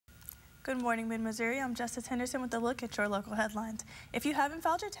Good morning, Mid-Missouri. I'm Justice Henderson with a look at your local headlines. If you haven't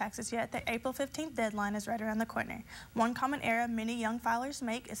filed your taxes yet, the April 15th deadline is right around the corner. One common error many young filers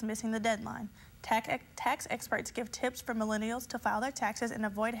make is missing the deadline. Tax experts give tips for millennials to file their taxes and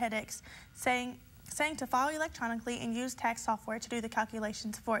avoid headaches, saying to file electronically and use tax software to do the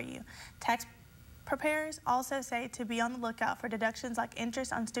calculations for you. Tax preparers also say to be on the lookout for deductions like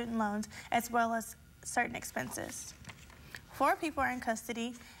interest on student loans as well as certain expenses. 4 people are in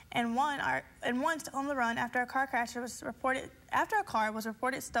custody and one's on the run after a car was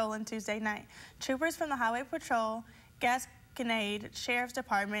reported stolen Tuesday night. Troopers from the Highway Patrol, Gasconade Sheriff's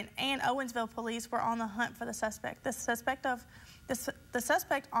Department, and Owensville Police were on the hunt for the suspect. The suspect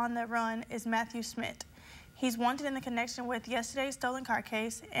on the run is Matthew Smith. He's wanted in the connection with yesterday's stolen car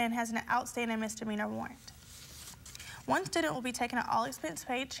case and has an outstanding misdemeanor warrant. One student will be taking an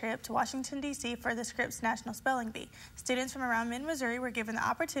all-expense-paid trip to Washington, D.C. for the Scripps National Spelling Bee. Students from around Mid-Missouri were given the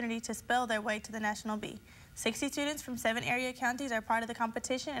opportunity to spell their way to the National Bee. 60 students from 7 area counties are part of the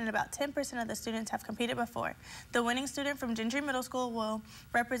competition, and about 10% of the students have competed before. The winning student from Gentry Middle School will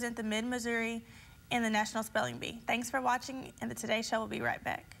represent the Mid-Missouri in the National Spelling Bee. Thanks for watching, and the Today Show will be right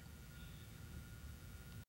back.